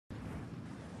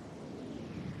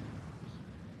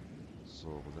So,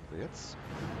 wo sind wir jetzt?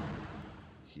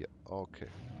 Hier, okay.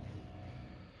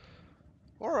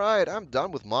 Alright, I'm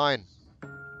done with mine.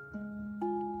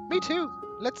 Me too.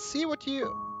 Let's see what you...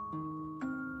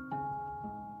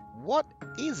 What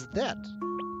is that?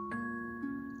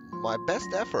 My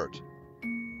best effort.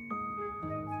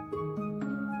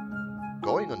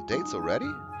 Going on dates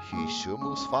already? He sure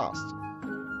moves fast.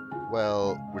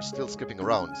 Well, we're still skipping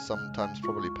around. Sometimes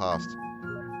probably past.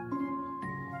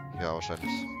 Ja,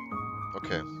 wahrscheinlich.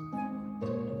 Okay.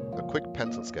 A quick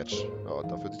pencil sketch. Oh,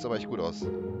 dafür sieht's aber echt gut aus.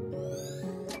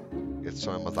 Jetzt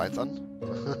schauen wir mal Seins an.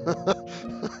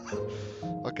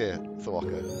 Okay, so auch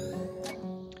geil.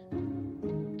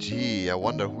 Gee, I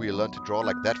wonder who you learned to draw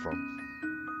like that from.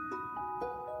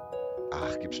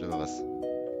 Ach, gibt Schlimmeres.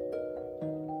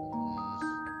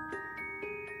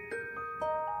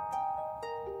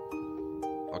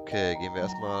 Okay, gehen wir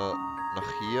erstmal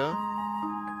nach hier.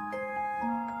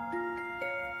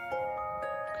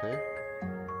 Okay.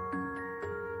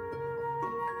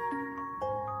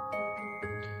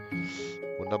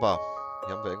 Wunderbar.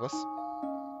 Hier haben wir irgendwas.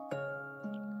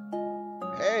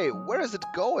 Hey, where is it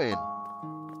going?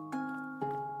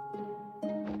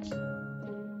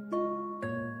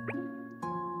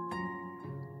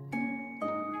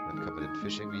 Dann können wir den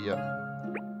Fisch irgendwie hier...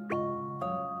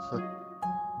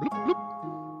 blub, blub.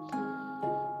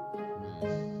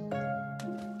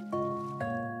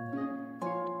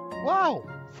 Wow,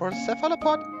 for a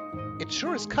cephalopod, it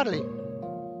sure is cuddly.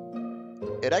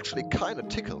 It actually kinda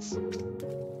tickles.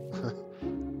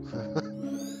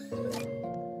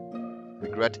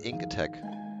 Regret Ink Attack.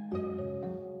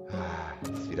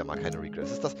 Das ist wieder mal keine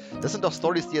Regrets. Das sind doch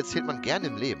Stories, die erzählt man gerne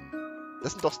im Leben.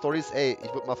 Das sind doch Stories, ey,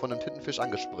 ich wurde mal von einem Tintenfisch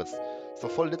angespritzt. Ist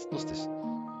doch voll lustig.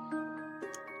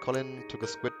 Colin took a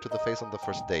squid to the face on the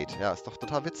first date. Ja, ist doch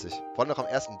total witzig. Vor allem noch am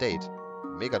ersten Date.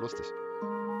 Mega lustig.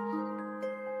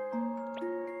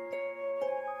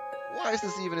 Why is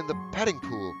this even in the petting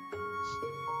pool?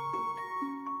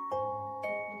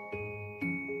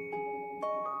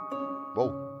 Wow,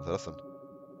 was ist das denn?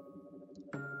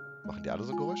 Machen die alle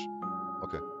so ein Geräusch?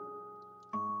 Okay.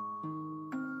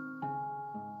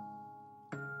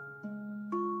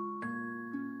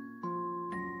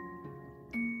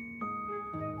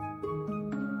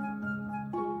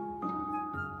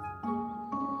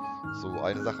 So,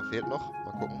 eine Sache fehlt noch.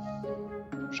 Mal gucken.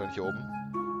 Wahrscheinlich hier oben.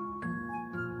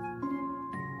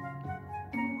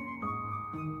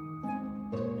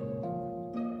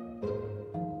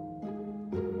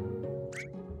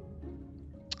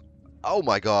 Oh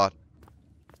my god!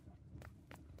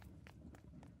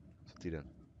 Was ist die denn?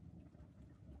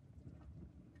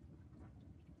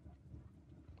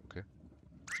 Okay.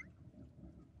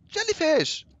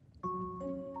 Jellyfish!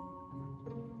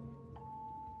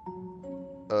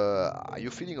 Are you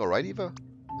feeling alright, Eva?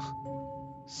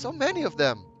 So many of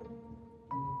them!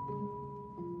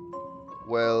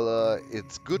 Well,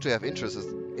 it's good to have interests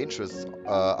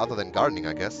other than gardening,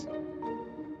 I guess.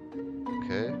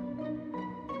 Okay.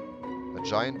 A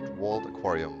giant walled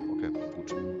aquarium. Okay,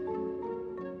 gut.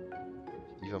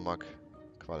 Eva mag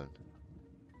Quallen.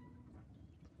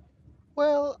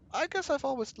 Well, I guess I've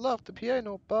always loved the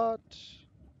piano, but...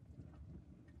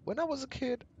 when I was a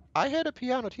kid, I had a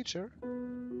piano teacher.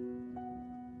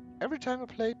 Every time I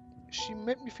played, she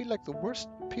made me feel like the worst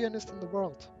pianist in the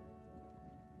world.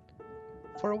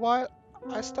 For a while,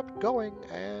 I stopped going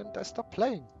and I stopped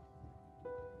playing.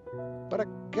 But I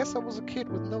guess I was a kid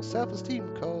with no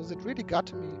self-esteem, cause it really got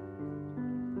to me.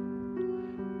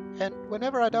 And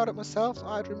whenever I doubted myself,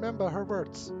 I'd remember her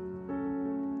words.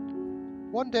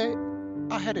 One day,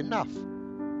 I had enough.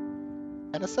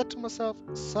 And I said to myself,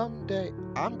 someday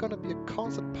I'm gonna be a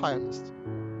concert pianist.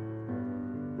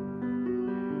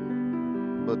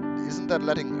 But isn't that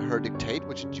letting her dictate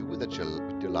what you do with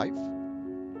your life?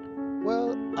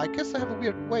 Well, I guess I have a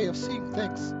weird way of seeing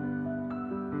things.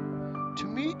 To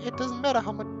me, it doesn't matter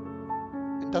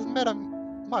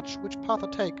much which path I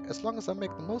take, as long as I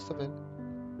make the most of it.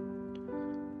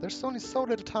 There's only so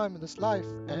little time in this life,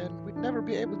 and we'd never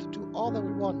be able to do all that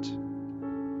we want.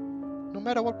 No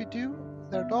matter what we do,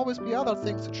 there'd always be other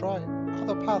things to try,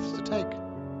 other paths to take.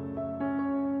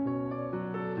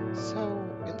 So,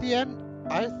 in the end,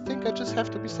 I think I just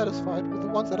have to be satisfied with the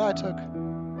ones that I took.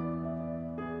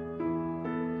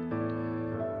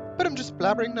 But I'm just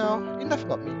blabbering now, enough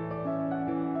about me.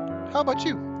 How about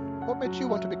you? What made you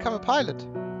want to become a pilot?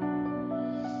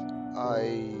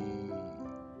 I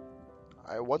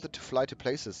wanted to fly to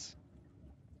places.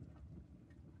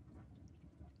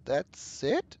 That's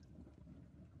it?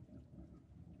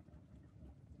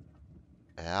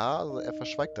 Ja, also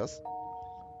verschweigt das.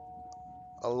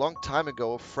 A long time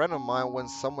ago, a friend of mine went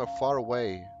somewhere far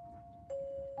away.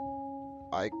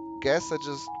 I guess I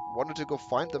just wanted to go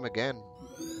find them again.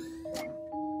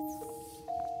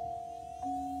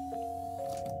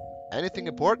 Anything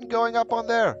important going up on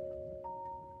there?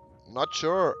 Not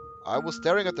sure. I was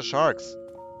staring at the sharks.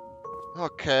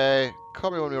 Okay,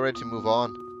 call me when we're ready to move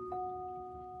on.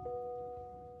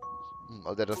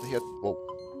 Also der hat das nicht wow.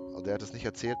 Also der hat das nicht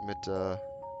erzählt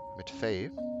mit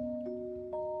Faye.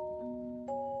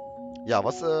 Ja,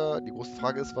 was die große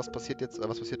Frage ist, was passiert jetzt,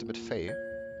 was passierte mit Faye?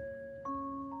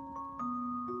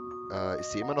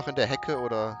 Ist sie immer noch in der Hecke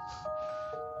oder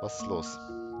was ist los?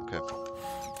 Okay.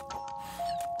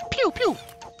 Piu, piu!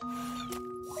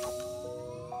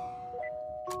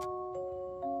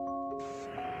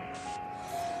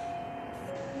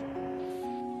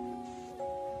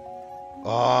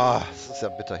 Oh, das ist ja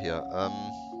bitter hier.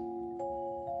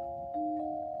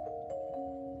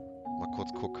 Mal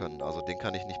kurz gucken. Also den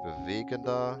kann ich nicht bewegen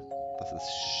da. Das ist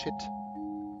Shit.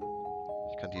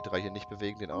 Ich kann die drei hier nicht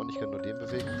bewegen, den auch nicht, ich kann nur den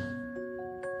bewegen.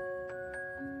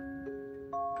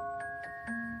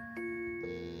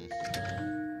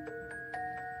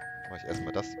 Mach ich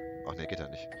erstmal das. Ach ne, geht ja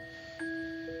nicht.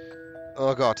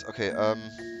 Oh Gott, okay,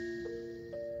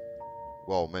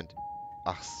 wow, Moment.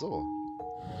 Ach so.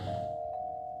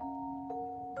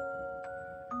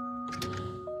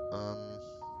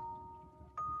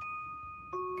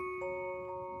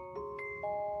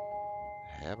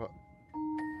 Hä, aber...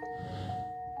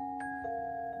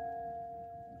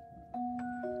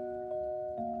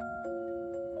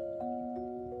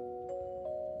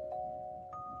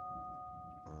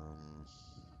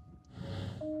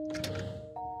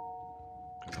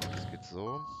 Genau, das geht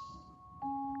so.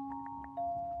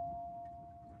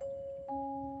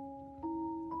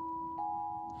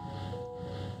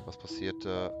 Was passiert?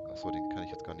 Achso, den kann ich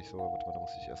jetzt gar nicht so. Warte mal, da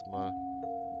muss ich erstmal...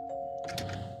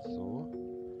 So.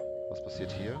 Was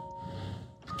passiert hier?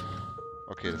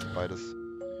 Okay, das ist beides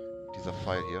dieser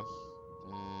Pfeil hier.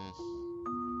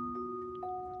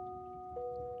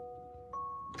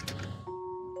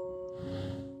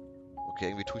 Okay,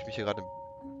 irgendwie tue ich mich hier gerade ein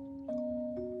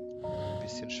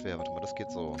bisschen schwer. Warte mal, das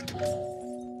geht so.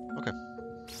 Okay.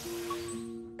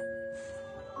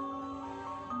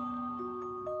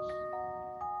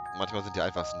 Manchmal sind die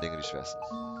einfachsten Dinge die schwersten.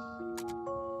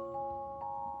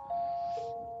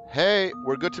 Hey,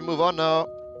 we're good to move on now.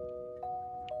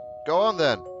 Go on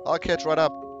then. I'll catch right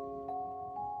up.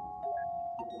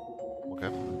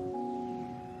 Okay.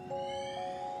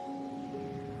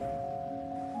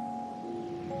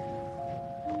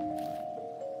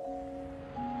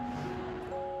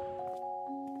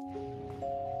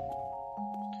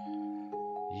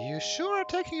 You sure are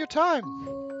taking your time.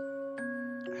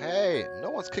 Hey,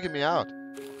 no one's kicking me out.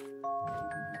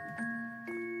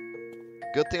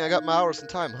 Good thing I got my hours in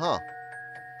time, huh?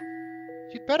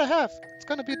 You'd better have. It's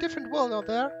gonna be a different world out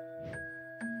there.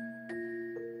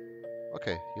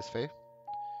 Okay, here's Faye.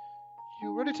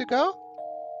 You ready to go?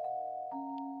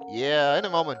 Yeah, in a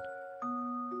moment.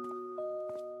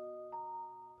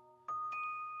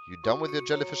 You done with your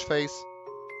jellyfish face?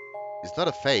 It's not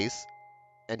a face.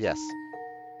 And yes.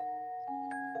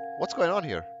 What's going on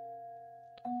here?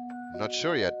 Not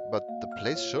sure yet, but the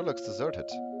place sure looks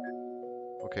deserted.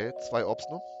 Okay, 2 Orbs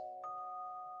noch.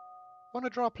 Wanna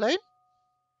draw a plane?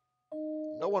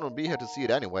 No one will be here to see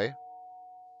it anyway.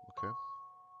 Okay.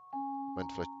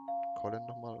 Moment, vielleicht Colin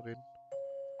nochmal reden?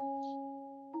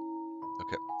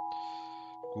 Okay.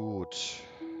 Gut.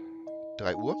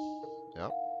 3 Uhr. Ja,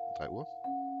 3 Uhr.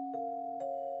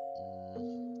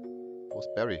 Wo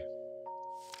ist Barry?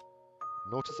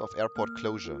 Notice of airport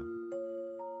closure.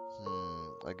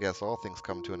 I guess all things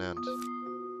come to an end.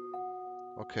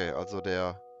 Okay, also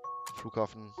der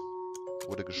Flughafen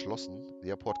wurde geschlossen. The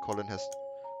airport Colin has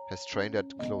trained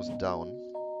at closed down.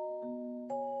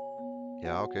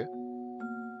 Ja, okay.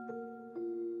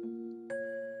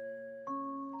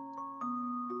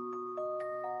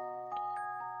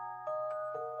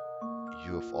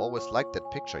 You have always liked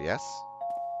that picture, yes?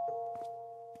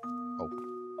 Oh.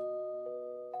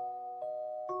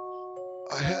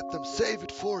 I had them save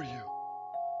it for you.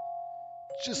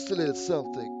 Just a little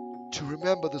something to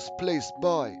remember this place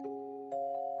by.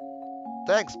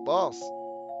 Thanks, boss.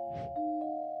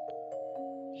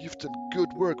 You've done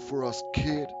good work for us,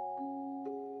 kid.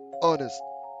 Honest,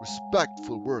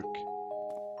 respectful work.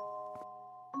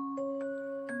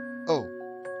 Oh,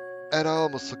 and I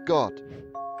almost forgot.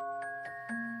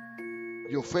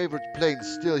 Your favorite plane's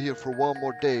still here for one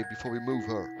more day before we move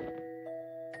her.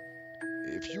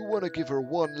 If you want to give her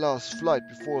one last flight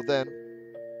before then,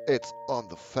 it's on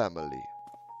the family.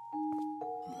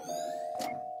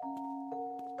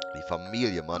 Die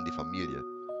Familie, Mann, die Familie.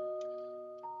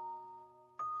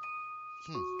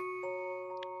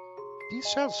 These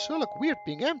shelves sure look weird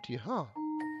being empty, huh?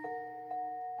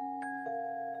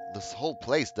 This whole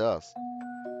place does.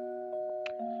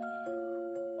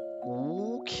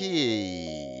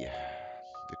 Okay.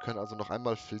 Wir können also noch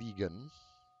einmal fliegen.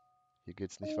 Hier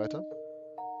geht's nicht weiter.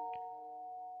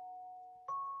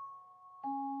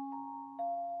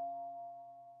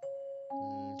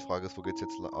 Die Frage ist, wo geht's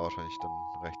jetzt lang? Ah, wahrscheinlich dann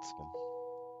rechts rum.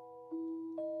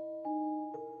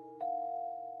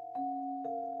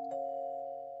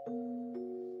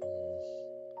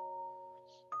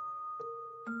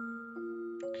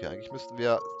 Okay, eigentlich müssten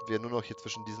wir nur noch hier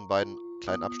zwischen diesen beiden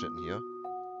kleinen Abschnitten hier.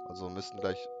 Also müssten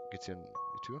gleich, geht's hier in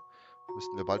die Tür?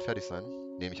 Müssten wir bald fertig sein.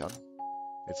 Nehme ich an.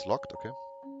 It's locked, okay.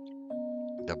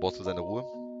 Der Boss will seine Ruhe.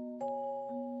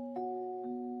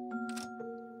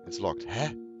 It's locked.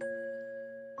 Hä?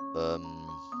 Ja,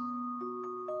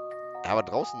 aber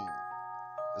draußen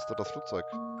ist doch das Flugzeug.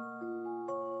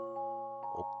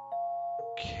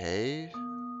 Okay.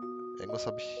 Irgendwas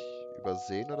habe ich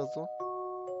übersehen oder so.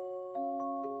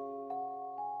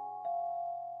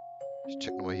 Ich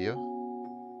check nochmal hier.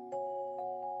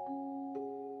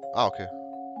 Ah, okay.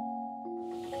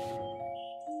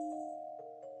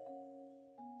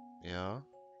 Ja.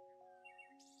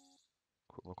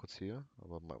 Guck mal kurz hier.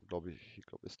 Aber glaube ich,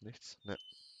 ist nichts. Ne.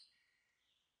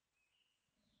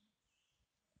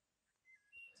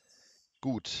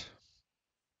 Gut.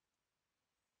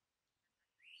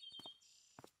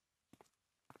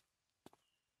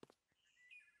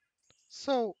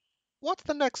 So, what's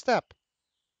the next step?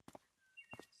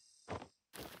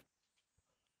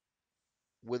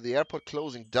 With the airport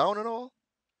closing down and all?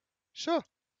 Sure.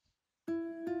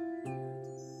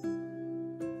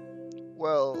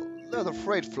 Well, there's a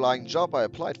freight flying job I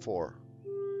applied for.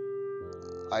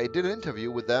 I did an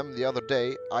interview with them the other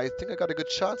day. I think I got a good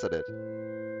chance at it.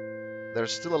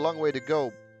 There's still a long way to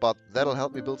go, but that'll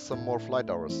help me build some more flight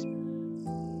hours.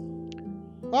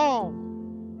 Wow.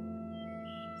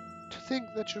 To think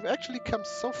that you've actually come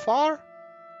so far?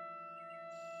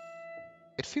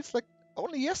 It feels like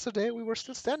only yesterday we were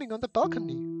still standing on the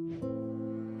balcony.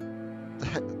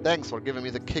 Thanks for giving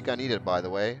me the kick I needed, by the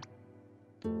way.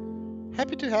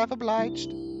 Happy to have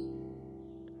obliged.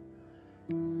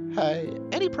 Hey,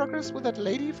 any progress with that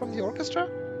lady from the orchestra?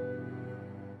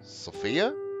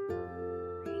 Sofia?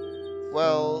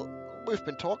 Well, we've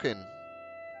been talking.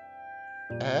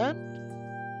 And?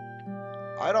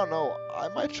 I don't know. I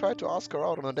might try to ask her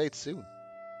out on a date soon.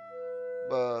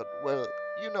 But, well,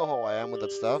 you know how I am with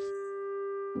that stuff.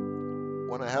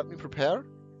 Wanna help me prepare?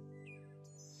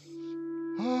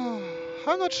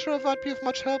 I'm not sure if I'd be of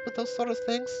much help with those sort of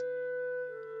things.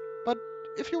 But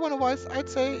if you want advice, I'd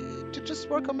say to just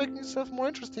work on making yourself more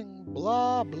interesting.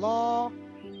 Blah, blah.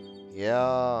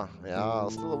 Yeah,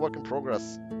 still a work in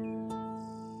progress.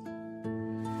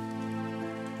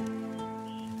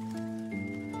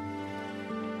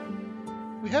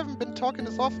 We haven't been talking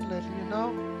as often lately, you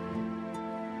know?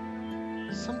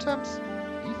 Sometimes,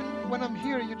 even when I'm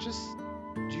here, you just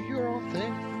do your own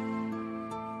thing.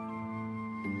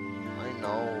 I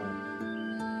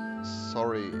know.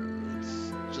 Sorry,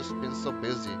 it's just been so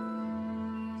busy.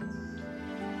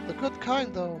 The good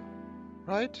kind, though,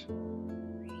 right?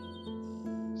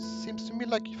 Seems to me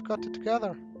like you've got it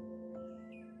together.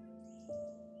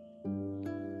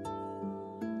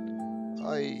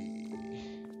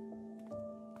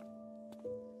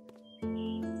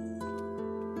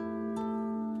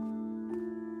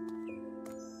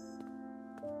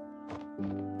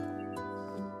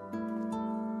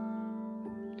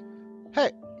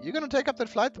 Hey, you gonna take up that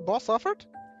flight the boss offered?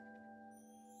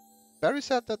 Barry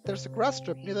said that there's a grass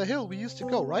strip near the hill we used to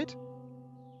go, right?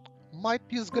 Might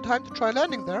be a good time to try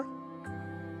landing there.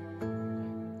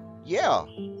 Yeah.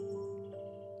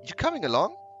 You coming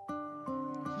along?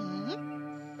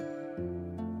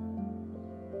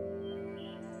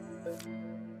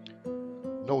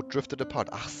 No, drifted apart.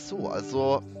 Ach so,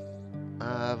 also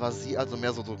war sie also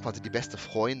mehr so quasi die beste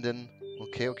Freundin.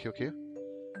 Okay.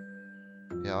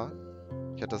 Ja.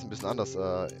 Ich hatte das ein bisschen anders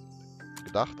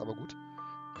gedacht, aber gut.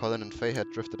 Colin and Faye had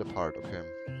drifted apart, okay.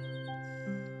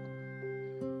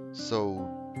 So,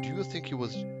 do you think he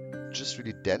was just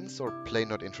really dense or plain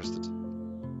not interested?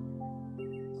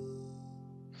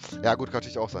 Ja, gut, kann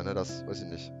natürlich auch sein, ne? Das weiß ich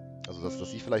nicht. Also, dass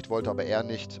sie vielleicht wollte, aber er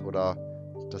nicht. Oder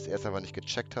dass er es einfach nicht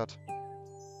gecheckt hat.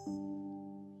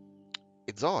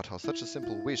 It's odd how such a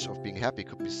simple wish of being happy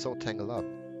could be so tangled up.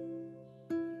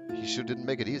 He sure didn't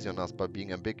make it easy on us by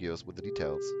being ambiguous with the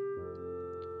details.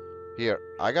 Here,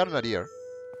 I got an idea.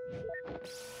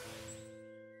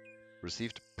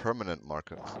 Received permanent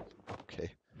marker.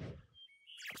 Okay.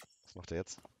 Was macht er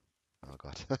jetzt? Oh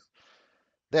Gott.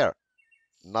 There.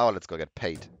 Now let's go get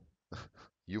paid.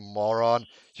 You moron.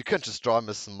 You can't just draw him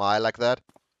a smile like that.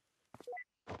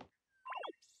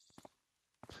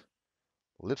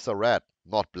 Lips are red,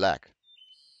 not black.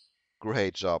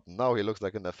 Great job. Now he looks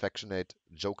like an affectionate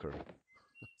joker.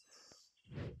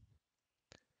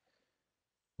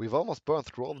 We've almost burned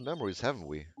through all the memories, haven't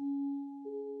we?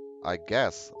 I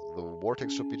guess the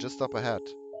vortex should be just up ahead.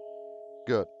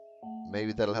 Good.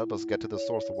 Maybe that'll help us get to the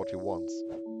source of what he wants.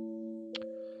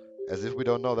 As if we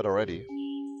don't know that already.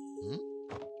 Hmm?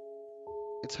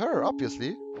 It's her,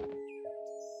 obviously.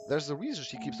 There's a reason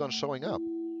she keeps on showing up.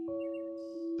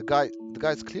 The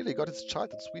guy's clearly got his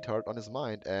childhood sweetheart on his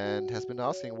mind and has been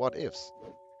asking what ifs.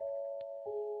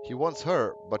 He wants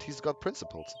her, but he's got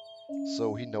principles,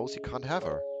 so he knows he can't have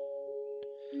her.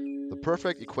 The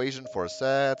perfect equation for a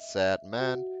sad, sad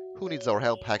man who needs our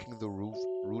help hacking the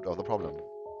root of the problem.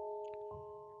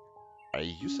 Are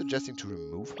you suggesting to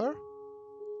remove her?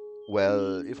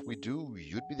 Well, if we do,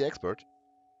 you'd be the expert.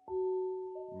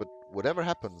 But whatever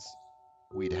happens,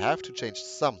 we'd have to change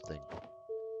something.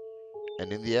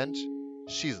 And in the end,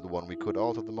 she's the one we could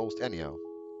alter the most anyhow.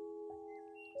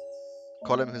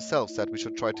 Colin himself said we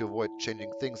should try to avoid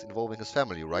changing things involving his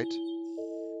family, right?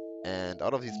 And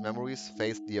out of these memories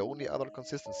faced the only other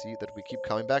consistency that we keep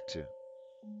coming back to.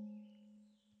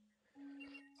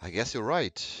 I guess you're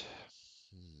right.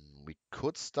 We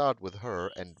could start with her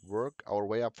and work our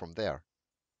way up from there.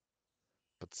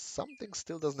 But something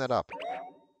still doesn't add up.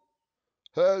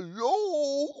 Hello?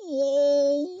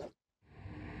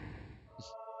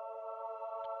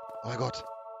 Oh my god.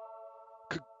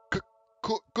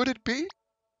 Could it be?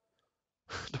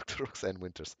 Dr. Roxanne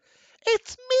Winters.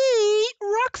 It's me,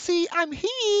 Roxy. I'm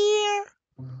here.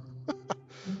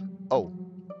 Oh.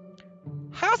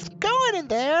 How's it going in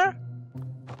there?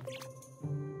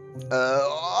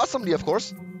 Awesomely, of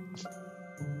course.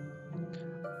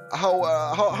 How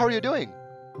are you doing?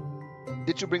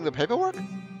 Did you bring the paperwork?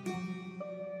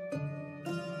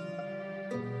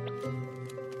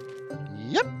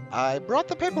 Yep, I brought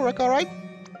the paperwork, all right.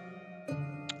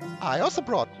 I also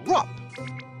brought Rob.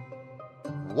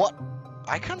 What?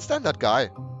 I can't stand that guy.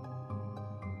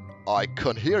 I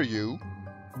can't hear you.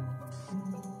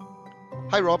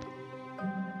 Hi, Rob.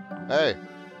 Hey.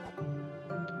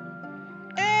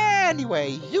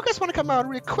 Anyway, you guys want to come out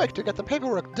real quick to get the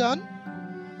paperwork done?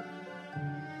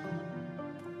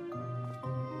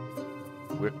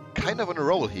 We're kind of on a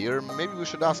roll here. Maybe we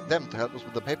should ask them to help us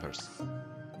with the papers.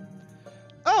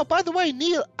 Oh, by the way,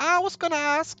 Neil, I was gonna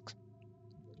ask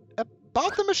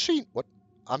about the machine. What?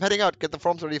 I'm heading out. Get the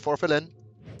forms ready for fill-in.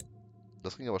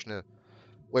 Das ging aber schnell.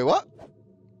 Wait, what?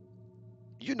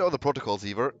 You know the protocols,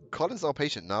 Ever. Colin's our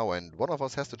patient now, and one of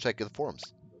us has to check the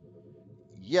forms.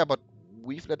 Yeah, but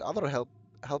we've let other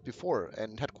help before,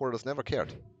 and headquarters never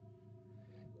cared.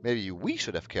 Maybe we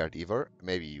should have cared, Ever.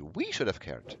 Maybe we should have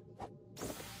cared.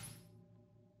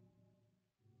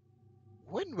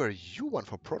 When were you one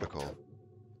for protocol?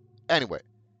 Anyway,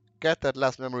 get that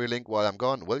last memory link while I'm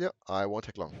gone, will you? I won't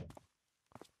take long.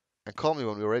 And call me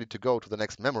when we're ready to go to the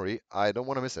next memory. I don't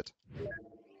want to miss it.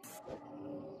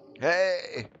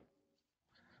 Hey!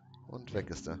 Und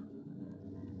weg ist er.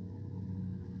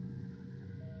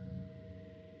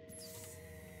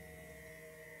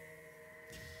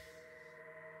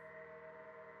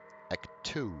 Act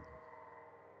 2.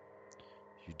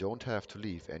 You don't have to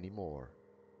leave anymore.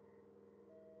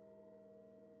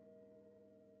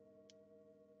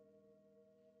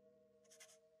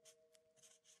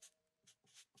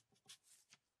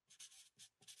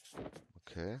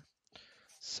 Okay.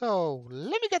 So,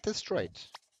 let me get this straight.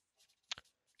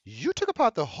 You took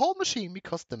apart the whole machine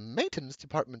because the maintenance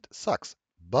department sucks,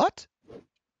 but?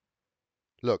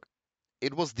 Look,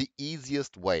 it was the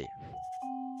easiest way.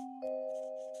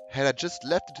 Had I just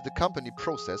left it to the company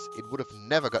process, it would have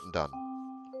never gotten done.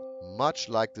 Much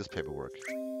like this paperwork.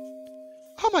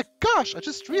 Oh my gosh, I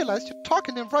just realized you're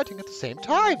talking and writing at the same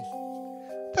time.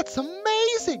 That's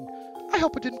amazing. I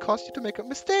hope it didn't cause you to make a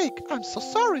mistake. I'm so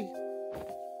sorry.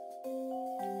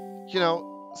 You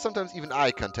know, sometimes even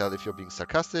I can tell if you're being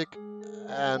sarcastic,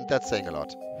 and that's saying a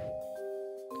lot.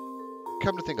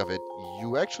 Come to think of it,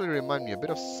 you actually remind me a bit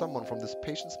of someone from this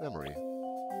patient's memory.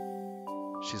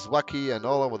 She's wacky and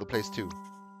all over the place too.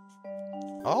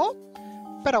 Oh?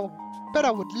 Bet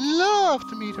I would love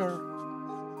to meet her.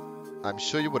 I'm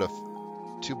sure you would have.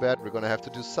 Too bad we're gonna have to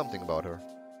do something about her.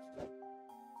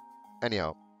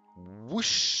 Anyhow,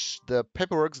 whoosh, the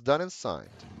paperwork's done and signed.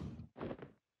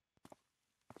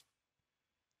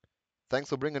 Thanks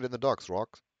for bringing in the dogs,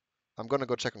 Rock. I'm gonna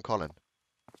go check on Colin.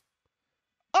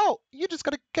 Oh, you just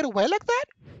gotta get away like that?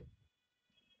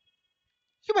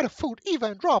 You might have fooled Eva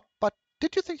and Rob, but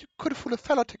did you think you could fool a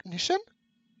fellow technician?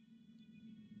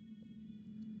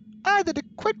 I did a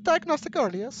quick diagnostic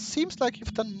earlier. Seems like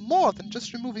you've done more than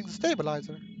just removing the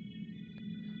stabilizer.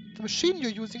 The machine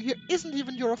you're using here isn't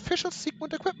even your official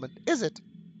Sigmund equipment, is it?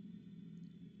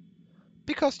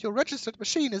 Because your registered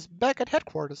machine is back at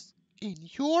headquarters, in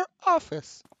your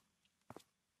office.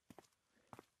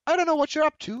 I don't know what you're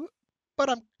up to, but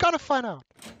I'm gonna find out.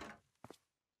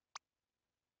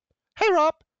 Hey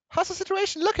Rob, how's the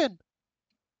situation looking?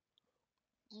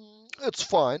 It's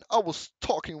fine. I was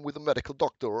talking with a medical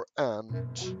doctor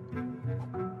and...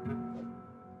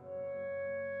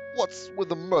 What's with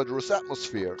the murderous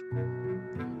atmosphere?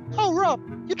 Oh Rob,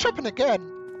 you're tripping again.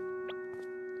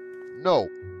 No,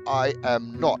 I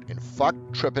am not, in fact,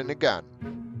 tripping again.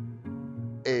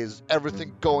 Is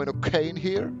everything going okay in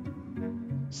here?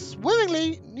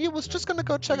 Swimmingly, Neil was just gonna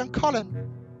go check on Colin.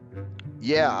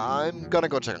 Yeah, I'm gonna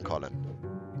go check on Colin.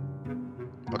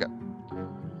 Okay.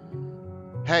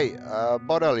 Hey,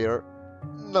 about earlier.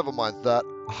 Never mind that.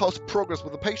 How's progress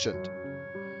with the patient?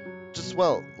 Just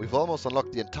well, we've almost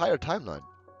unlocked the entire timeline.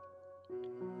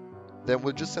 Then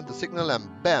we'll just send the signal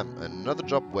and bam, another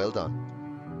job well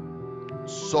done.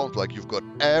 Sounds like you've got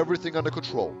everything under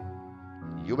control.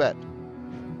 You bet.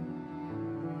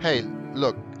 Hey,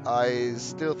 look, I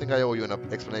still think I owe you an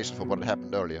explanation for what had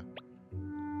happened earlier.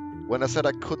 When I said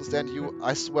I couldn't stand you,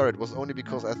 I swear it was only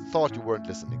because I thought you weren't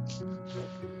listening.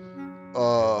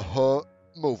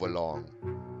 Move along.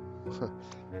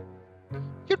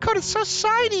 Your coat is so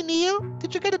shiny, Neil.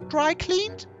 Did you get it dry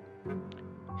cleaned?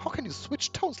 How can you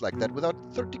switch tones like that without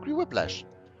third-degree whiplash?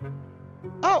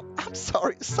 Oh, I'm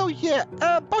sorry. So yeah,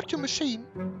 about your machine.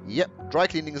 Yep, dry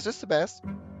cleaning is just the best.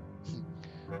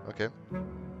 Okay.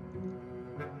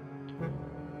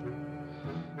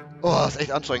 Oh, ist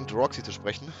echt anstrengend, Roxy zu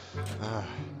sprechen.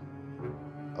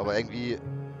 Aber irgendwie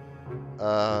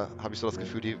habe ich so das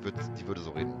Gefühl, die würde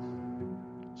so reden.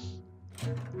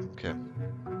 Okay.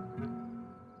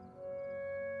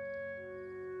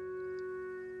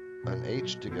 Ein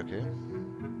H-Stick, okay.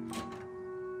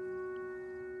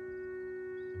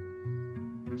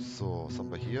 So, was haben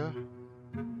wir hier?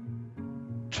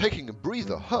 Taking a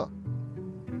breather, huh?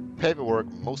 Paperwork,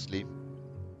 mostly.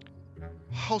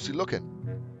 How's he looking?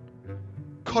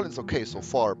 Colin's okay so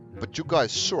far, but you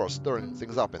guys sure are stirring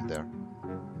things up in there.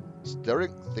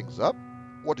 Stirring things up?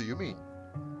 What do you mean?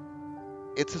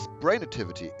 It's his brain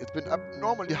activity. It's been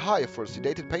abnormally high for a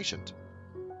sedated patient.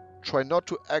 Try not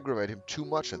to aggravate him too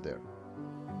much in there.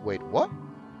 Wait, what?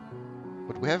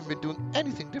 But we haven't been doing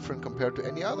anything different compared to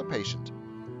any other patient.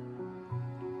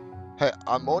 Hey,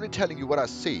 I'm only telling you what I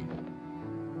see.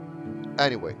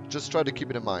 Anyway, just try to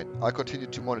keep it in mind. I'll continue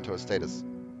to monitor his status.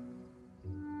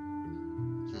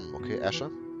 Okay, Asher.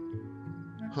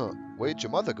 Huh, where'd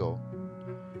your mother go?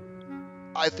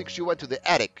 I think she went to the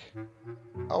attic.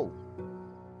 Oh.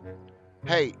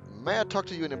 Hey, may I talk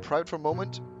to you in private for a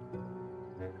moment?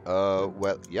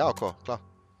 Well, yeah, okay, klar.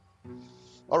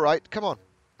 Alright, come on.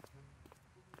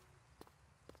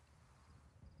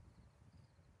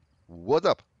 What's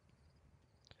up?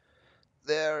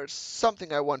 There's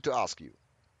something I want to ask you.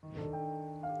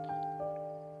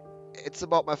 It's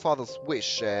about my father's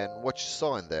wish and what you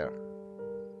saw in there.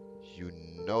 You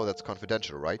know that's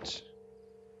confidential, right?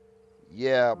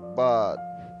 Yeah, but...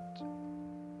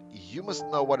 You must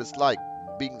know what it's like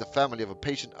being the family of a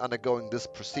patient undergoing this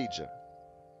procedure.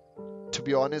 To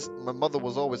be honest, my mother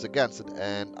was always against it,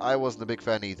 and I wasn't a big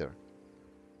fan either.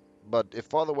 But if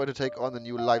father were to take on a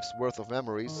new life's worth of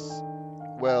memories,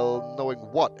 well, knowing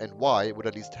what and why would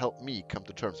at least help me come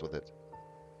to terms with it.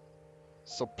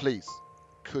 So please,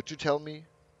 could you tell me?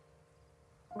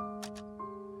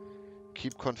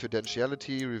 Keep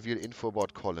confidentiality, reveal info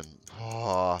about Colin.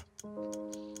 Oh.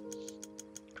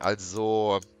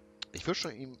 Also, ich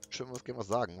würde ihm schon gerne was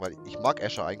sagen, weil ich mag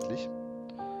Asher eigentlich.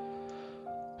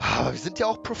 Aber wir sind ja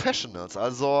auch Professionals,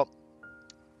 also...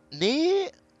 Nee,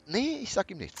 ich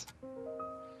sag ihm nichts.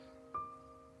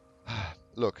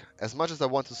 Look, as much as I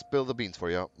want to spill the beans for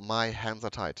you, my hands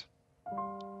are tied.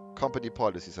 Company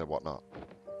policies and whatnot.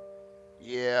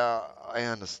 Yeah, I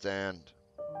understand.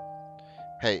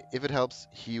 Hey, if it helps,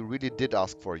 he really did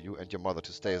ask for you and your mother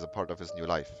to stay as a part of his new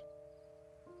life.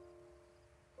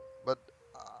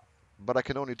 But I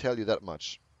can only tell you that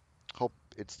much. Hope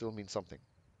it still means something.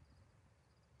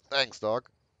 Thanks, dog.